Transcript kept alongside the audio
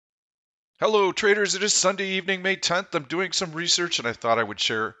Hello, traders. It is Sunday evening, May 10th. I'm doing some research and I thought I would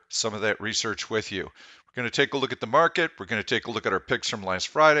share some of that research with you. We're going to take a look at the market. We're going to take a look at our picks from last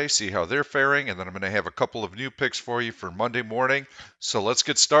Friday, see how they're faring, and then I'm going to have a couple of new picks for you for Monday morning. So let's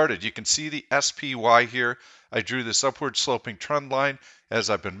get started. You can see the SPY here. I drew this upward sloping trend line. As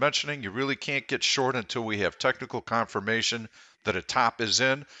I've been mentioning, you really can't get short until we have technical confirmation that a top is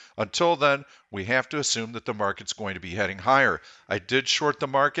in. Until then, we have to assume that the market's going to be heading higher. I did short the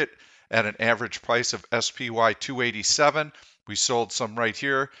market at an average price of SPY 287. We sold some right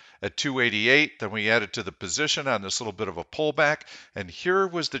here at 288. Then we added to the position on this little bit of a pullback. And here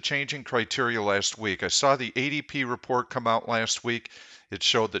was the changing criteria last week. I saw the ADP report come out last week. It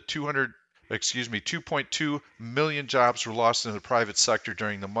showed that 2.2 million jobs were lost in the private sector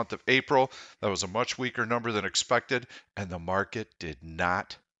during the month of April. That was a much weaker number than expected, and the market did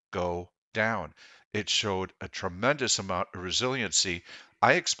not go down. It showed a tremendous amount of resiliency.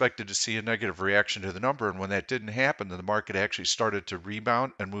 I expected to see a negative reaction to the number, and when that didn't happen, the market actually started to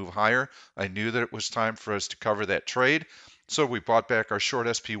rebound and move higher. I knew that it was time for us to cover that trade, so we bought back our short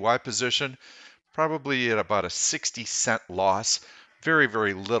SPY position, probably at about a 60-cent loss. Very,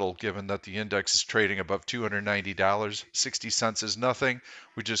 very little given that the index is trading above $290. 60 cents is nothing.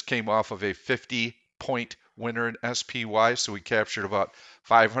 We just came off of a 50-point winner in SPY, so we captured about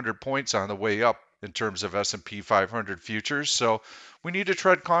 500 points on the way up in terms of S&P 500 futures. So we need to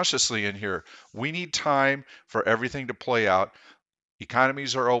tread cautiously in here. We need time for everything to play out.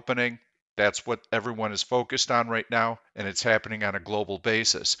 Economies are opening. That's what everyone is focused on right now, and it's happening on a global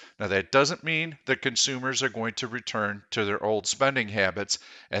basis. Now, that doesn't mean that consumers are going to return to their old spending habits,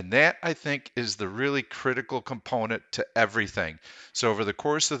 and that, I think, is the really critical component to everything. So, over the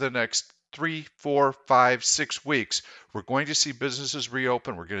course of the next 3, 4, 5, 6 weeks, we're going to see businesses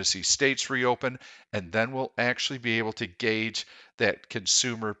reopen, we're going to see states reopen, and then we'll actually be able to gauge that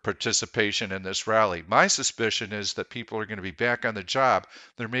consumer participation in this rally. My suspicion is that people are going to be back on the job.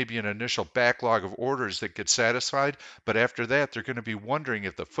 There may be an initial backlog of orders that get satisfied, but after that, they're going to be wondering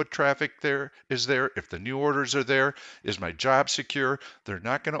if the foot traffic is there, if the new orders are there, is my job secure? They're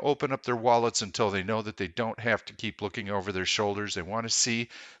not going to open up their wallets until they know that they don't have to keep looking over their shoulders. They want to see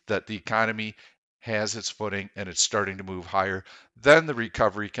that the economy has its footing and it's starting to move higher. Then the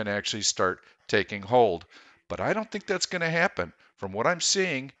recovery can actually start taking hold. But I don't think that's going to happen. From what I'm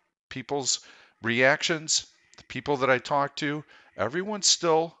seeing, people's reactions, the people that I talk to, everyone's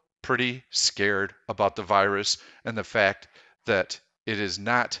still pretty scared about the virus and the fact that it is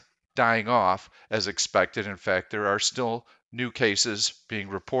not dying off as expected. In fact, there are still new cases being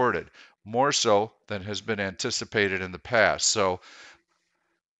reported, more so than has been anticipated in the past. So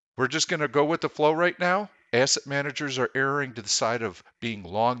we're just going to go with the flow right now. Asset managers are erring to the side of being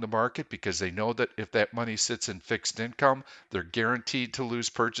long the market because they know that if that money sits in fixed income, they're guaranteed to lose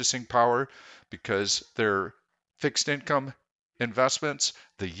purchasing power because their fixed income investments,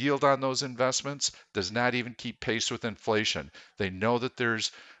 the yield on those investments does not even keep pace with inflation. They know that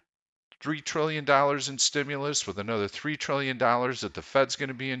there's $3 trillion in stimulus with another $3 trillion that the Fed's going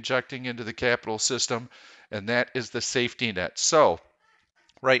to be injecting into the capital system, and that is the safety net. So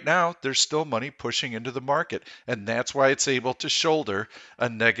right now, there's still money pushing into the market, and that's why it's able to shoulder a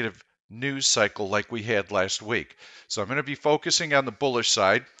negative news cycle like we had last week. So I'm going to be focusing on the bullish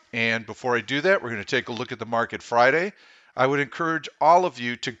side, and before I do that, we're going to take a look at the market Friday. I would encourage all of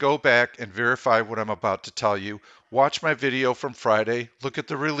you to go back and verify what I'm about to tell you. Watch my video from Friday, look at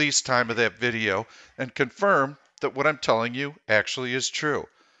the release time of that video, and confirm that what I'm telling you actually is true.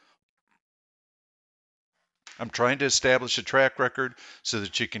 I'm trying to establish a track record so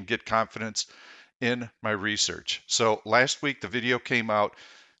that you can get confidence in my research. So last week, the video came out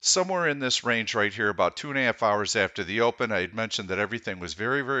somewhere in this range right here, about 2.5 hours after the open. I had mentioned that everything was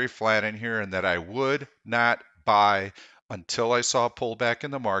very, very flat in here and that I would not buy until I saw a pullback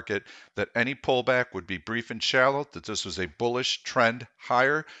in the market, that any pullback would be brief and shallow, that this was a bullish trend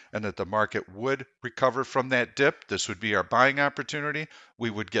higher, and that the market would recover from that dip. This would be our buying opportunity. We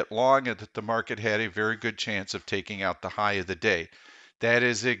would get long, and that the market had a very good chance of taking out the high of the day. That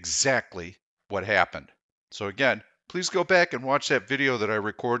is exactly what happened. So again, please go back and watch that video that I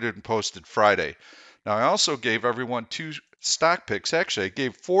recorded and posted Friday. Now, I also gave everyone 2 stock picks. Actually, I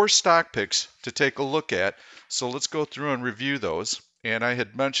gave 4 stock picks to take a look at. So let's go through and review those. And I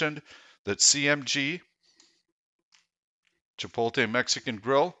had mentioned that CMG, Chipotle Mexican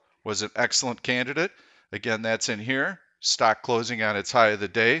Grill, was an excellent candidate. Again, that's in here. Stock closing on its high of the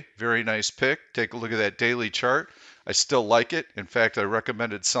day. Very nice pick. Take a look at that daily chart. I still like it. In fact, I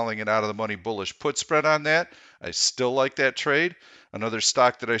recommended selling it out of the money bullish put spread on that. I still like that trade. Another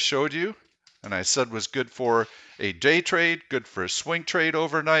stock that I showed you and I said was good for a day trade, good for a swing trade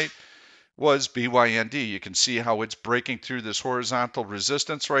overnight, was BYND. You can see how it's breaking through this horizontal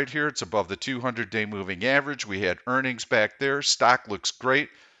resistance right here. It's above the 200-day moving average. We had earnings back there. Stock looks great.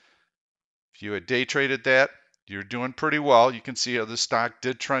 If you had day traded that, you're doing pretty well. You can see how the stock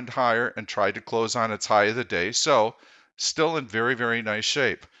did trend higher and tried to close on its high of the day. So still in very, very nice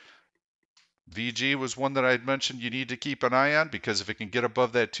shape. VG was one that I had mentioned you need to keep an eye on because if it can get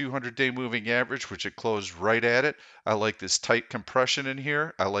above that 200-day moving average, which it closed right at it, I like this tight compression in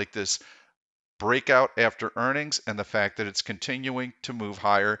here. I like this breakout after earnings and the fact that it's continuing to move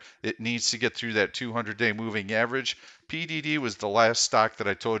higher. It needs to get through that 200-day moving average. PDD was the last stock that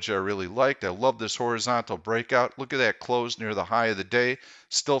I told you I really liked. I love this horizontal breakout. Look at that close near the high of the day.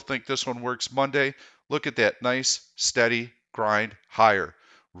 Still think this one works Monday. Look at that nice, steady grind higher.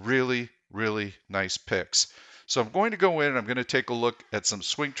 Really, really nice picks. So I'm going to go in and I'm going to take a look at some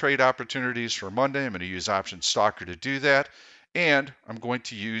swing trade opportunities for Monday. I'm going to use Option Stalker to do that. And I'm going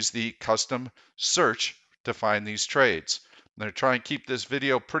to use the custom search to find these trades. I'm going to try and keep this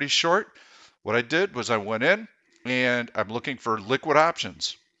video pretty short. What I did was I went in and I'm looking for liquid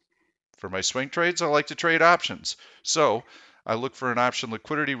options. For my swing trades, I like to trade options. So I look for an option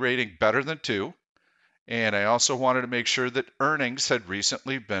liquidity rating better than 2. And I also wanted to make sure that earnings had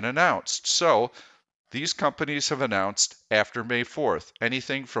recently been announced. So these companies have announced after May 4th.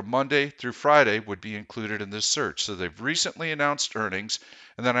 Anything from Monday through Friday would be included in this search. So they've recently announced earnings.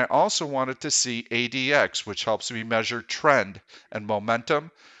 And then I also wanted to see ADX, which helps me measure trend and momentum.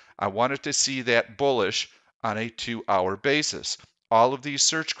 I wanted to see that bullish on a 2-hour basis. All of these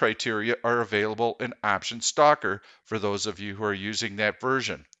search criteria are available in Option Stalker for those of you who are using that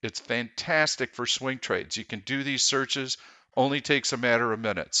version. It's fantastic for swing trades. You can do these searches, only takes a matter of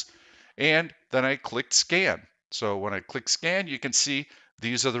minutes. And then I clicked scan. So when I click scan, you can see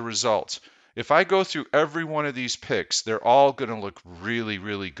these are the results. If I go through every one of these picks, they're all going to look really,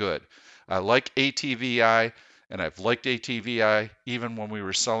 really good. I like ATVI, and I've liked ATVI even when we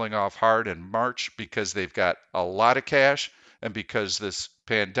were selling off hard in March because they've got a lot of cash and because this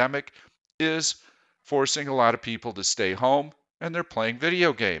pandemic is forcing a lot of people to stay home and they're playing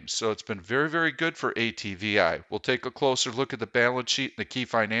video games. So it's been very, very good for ATVI. We'll take a closer look at the balance sheet and the key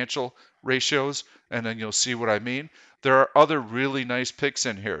financial ratios, and then you'll see what I mean. There are other really nice picks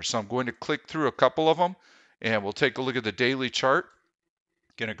in here. So I'm going to click through a couple of them, and we'll take a look at the daily chart.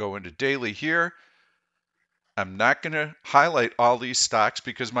 Going to go into daily here. I'm not going to highlight all these stocks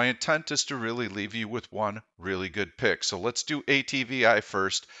because my intent is to really leave you with one really good pick. So let's do ATVI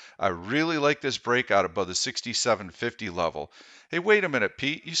first. I really like this breakout above the 67.50 level. Hey, wait a minute,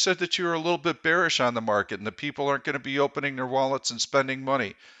 Pete. You said that you were a little bit bearish on the market and the people aren't going to be opening their wallets and spending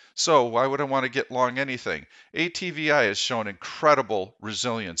money. So why would I want to get long anything? ATVI has shown incredible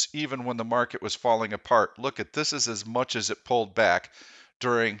resilience even when the market was falling apart. Look at this is as much as it pulled back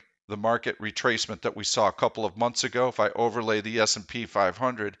during the market retracement that we saw a couple of months ago. If I overlay the S&P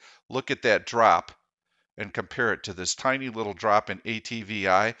 500, look at that drop and compare it to this tiny little drop in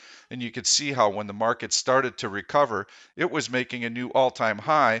ATVI, and you can see how when the market started to recover, it was making a new all-time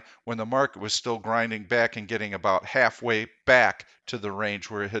high when the market was still grinding back and getting about halfway back to the range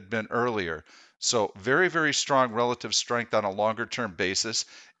where it had been earlier. So very, very strong relative strength on a longer-term basis.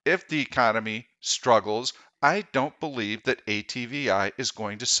 If the economy struggles, I don't believe that ATVI is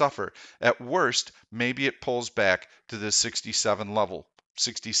going to suffer. At worst, maybe it pulls back to the 67 level,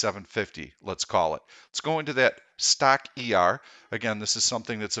 67.50, let's call it. Let's go into that stock ER. Again, this is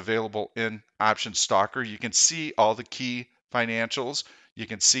something that's available in Option Stalker. You can see all the key financials. You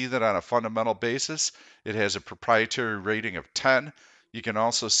can see that on a fundamental basis, it has a proprietary rating of 10. You can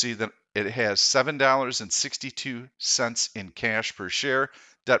also see that it has $7.62 in cash per share.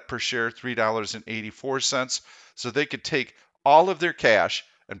 Debt per share, $3.84. So they could take all of their cash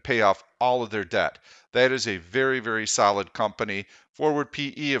and pay off all of their debt. That is a very, very solid company. Forward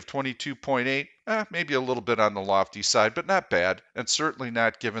PE of 22.8, maybe a little bit on the lofty side, but not bad, and certainly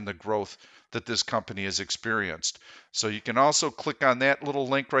not given the growth that this company has experienced. So you can also click on that little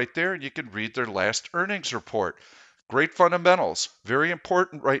link right there and you can read their last earnings report. Great fundamentals. Very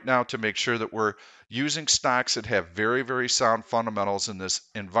important right now to make sure that we're using stocks that have very, very sound fundamentals in this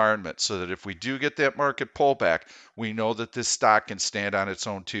environment so that if we do get that market pullback, we know that this stock can stand on its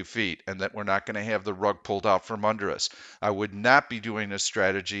own 2 feet and that we're not going to have the rug pulled out from under us. I would not be doing this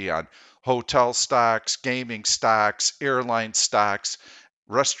strategy on hotel stocks, gaming stocks, airline stocks,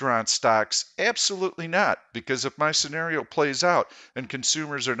 restaurant stocks? Absolutely not. Because if my scenario plays out and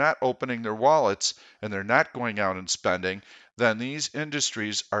consumers are not opening their wallets and they're not going out and spending, then these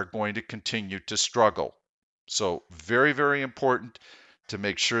industries are going to continue to struggle. So very, very important to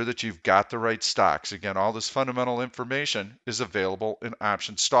make sure that you've got the right stocks. Again, all this fundamental information is available in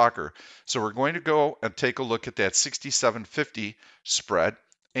Option Stalker. So we're going to go and take a look at that 67.50 spread,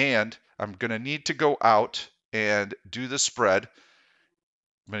 and I'm going to need to go out and do the spread.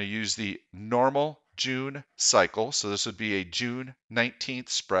 I'm going to use the normal June cycle. So this would be a June 19th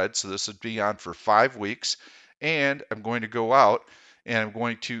spread. So this would be on for 5 weeks. And I'm going to go out and I'm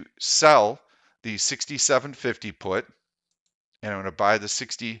going to sell the 67.50 put, and I'm going to buy the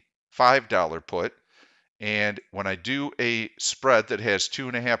 $65 put. And when I do a spread that has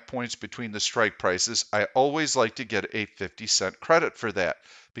 2.5 points between the strike prices, I always like to get a 50-cent credit for that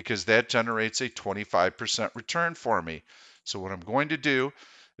because that generates a 25% return for me. So what I'm going to do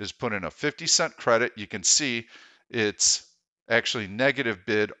is put in a 50-cent credit. You can see it's actually negative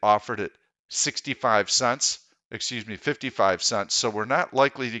bid offered at 65 cents. Excuse me, 55 cents. So we're not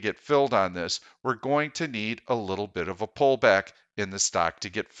likely to get filled on this. We're going to need a little bit of a pullback in the stock to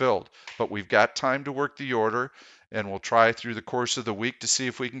get filled. But we've got time to work the order, and we'll try through the course of the week to see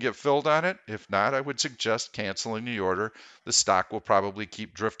if we can get filled on it. If not, I would suggest canceling the order. The stock will probably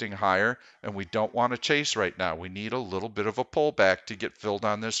keep drifting higher, and we don't want to chase right now. We need a little bit of a pullback to get filled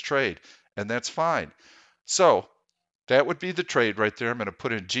on this trade, and that's fine. So that would be the trade right there. I'm going to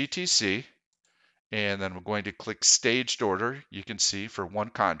put in GTC, and then I'm going to click staged order, you can see, for one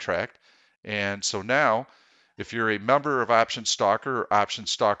contract. And so now, if you're a member of Option Stalker or Option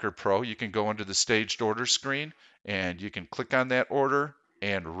Stalker Pro, you can go into the staged order screen and you can click on that order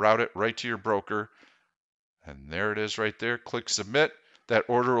and route it right to your broker. And there it is right there. Click submit. That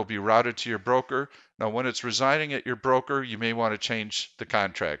order will be routed to your broker. Now, when it's residing at your broker, you may want to change the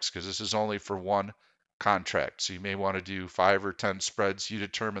contracts because this is only for one contract. So you may want to do 5 or 10 spreads. You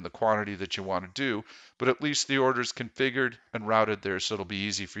determine the quantity that you want to do, but at least the order is configured and routed there, so it'll be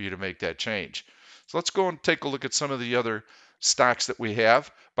easy for you to make that change. So let's go and take a look at some of the other stocks that we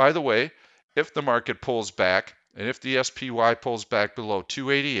have. By the way, if the market pulls back, and if the SPY pulls back below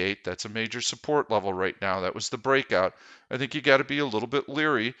 288, that's a major support level right now. That was the breakout. I think you got to be a little bit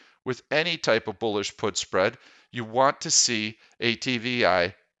leery with any type of bullish put spread. You want to see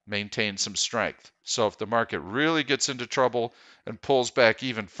ATVI maintain some strength. So if the market really gets into trouble and pulls back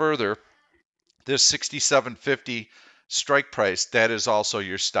even further, this 67.50 strike price, that is also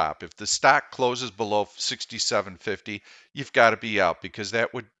your stop. If the stock closes below 67.50, you've got to be out because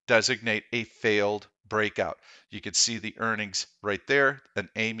that would designate a failed breakout. You can see the earnings right there, and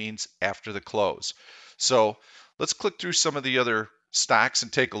A means after the close. So let's click through some of the other stocks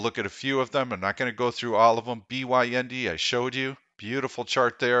and take a look at a few of them. I'm not going to go through all of them. BYND, I showed you. Beautiful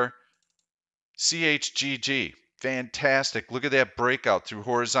chart there. CHGG, fantastic. Look at that breakout through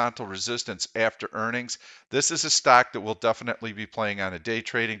horizontal resistance after earnings. This is a stock that will definitely be playing on a day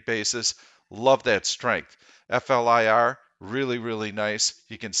trading basis. Love that strength. FLIR, really, really nice.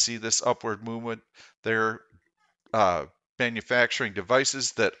 You can see this upward movement. They're manufacturing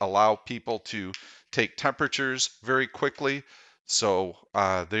devices that allow people to take temperatures very quickly. So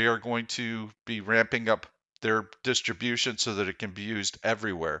they are going to be ramping up their distribution so that it can be used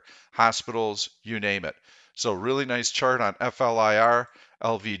everywhere, hospitals, you name it. So really nice chart on FLIR.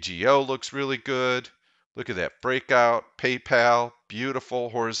 LVGO looks really good. Look at that breakout. PayPal, beautiful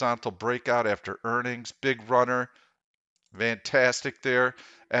horizontal breakout after earnings, big runner. Fantastic there.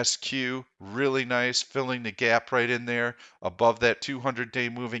 SQ, really nice, filling the gap right in there above that 200-day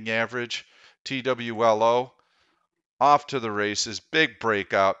moving average. TWLO, off to the races, big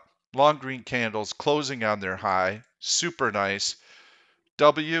breakout. Long green candles closing on their high, super nice.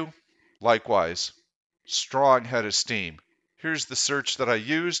 W, likewise, strong head of steam. Here's the search that I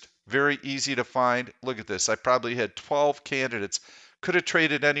used, very easy to find. Look at this, I probably had 12 candidates. Could have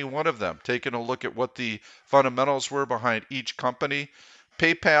traded any one of them, taking a look at what the fundamentals were behind each company.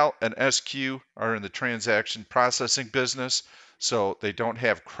 PayPal and SQ are in the transaction processing business, so they don't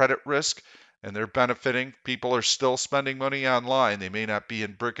have credit risk, and they're benefiting. People are still spending money online. They may not be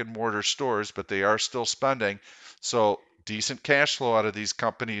in brick and mortar stores, but they are still spending. So decent cash flow out of these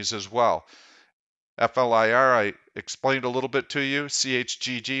companies as well. FLIR, I explained a little bit to you.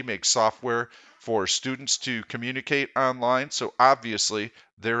 CHGG makes software for students to communicate online. So obviously,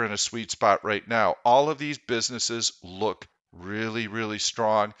 they're in a sweet spot right now. All of these businesses look really, really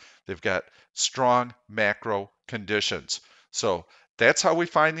strong. They've got strong macro conditions. So that's how we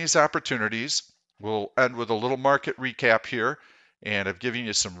find these opportunities. We'll end with a little market recap here. And I've given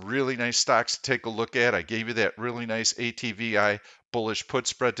you some really nice stocks to take a look at. I gave you that really nice ATVI bullish put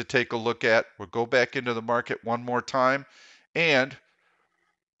spread to take a look at. We'll go back into the market one more time. And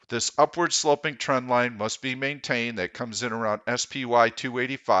this upward sloping trend line must be maintained. That comes in around SPY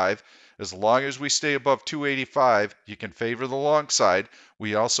 285. As long as we stay above 285, you can favor the long side.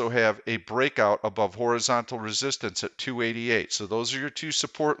 We also have a breakout above horizontal resistance at 288. So those are your two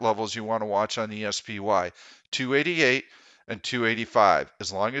support levels you want to watch on the SPY, 288 and 285.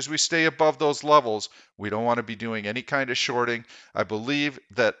 As long as we stay above those levels, we don't want to be doing any kind of shorting. I believe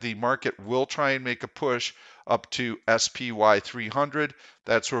that the market will try and make a push up to SPY 300.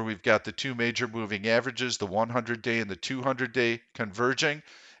 That's where we've got the two major moving averages, the 100-day and the 200-day converging.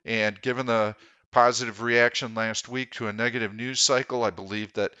 And given the positive reaction last week to a negative news cycle, I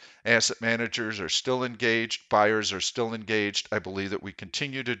believe that asset managers are still engaged, buyers are still engaged. I believe that we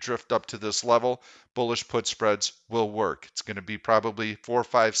continue to drift up to this level. Bullish put spreads will work. It's going to be probably 4,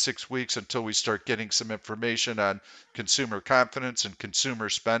 5, 6 weeks until we start getting some information on consumer confidence and consumer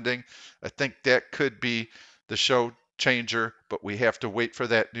spending. I think that could be the show changer, but we have to wait for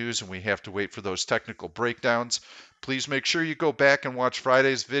that news and we have to wait for those technical breakdowns. Please make sure you go back and watch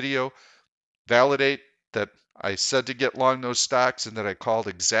Friday's video. Validate that I said to get long those stocks and that I called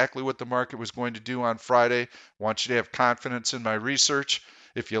exactly what the market was going to do on Friday. I want you to have confidence in my research.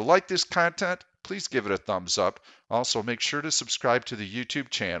 If you like this content, please give it a thumbs up. Also, make sure to subscribe to the YouTube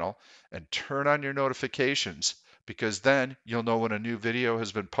channel and turn on your notifications, because then you'll know when a new video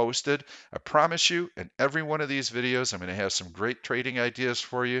has been posted. I promise you, in every one of these videos, I'm going to have some great trading ideas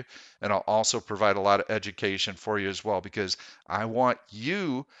for you, and I'll also provide a lot of education for you as well, because I want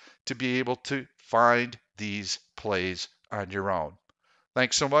you to be able to find these plays on your own.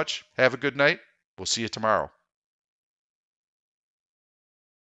 Thanks so much. Have a good night. We'll see you tomorrow.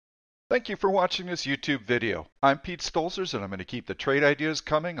 Thank you for watching this YouTube video. I'm Pete Stolzers, and I'm going to keep the trade ideas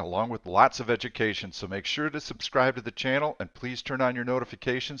coming along with lots of education. So make sure to subscribe to the channel and please turn on your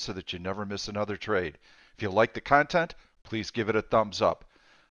notifications so that you never miss another trade. If you like the content, please give it a thumbs up.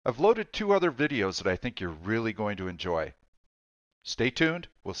 I've loaded 2 other videos that I think you're really going to enjoy. Stay tuned.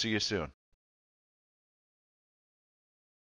 We'll see you soon.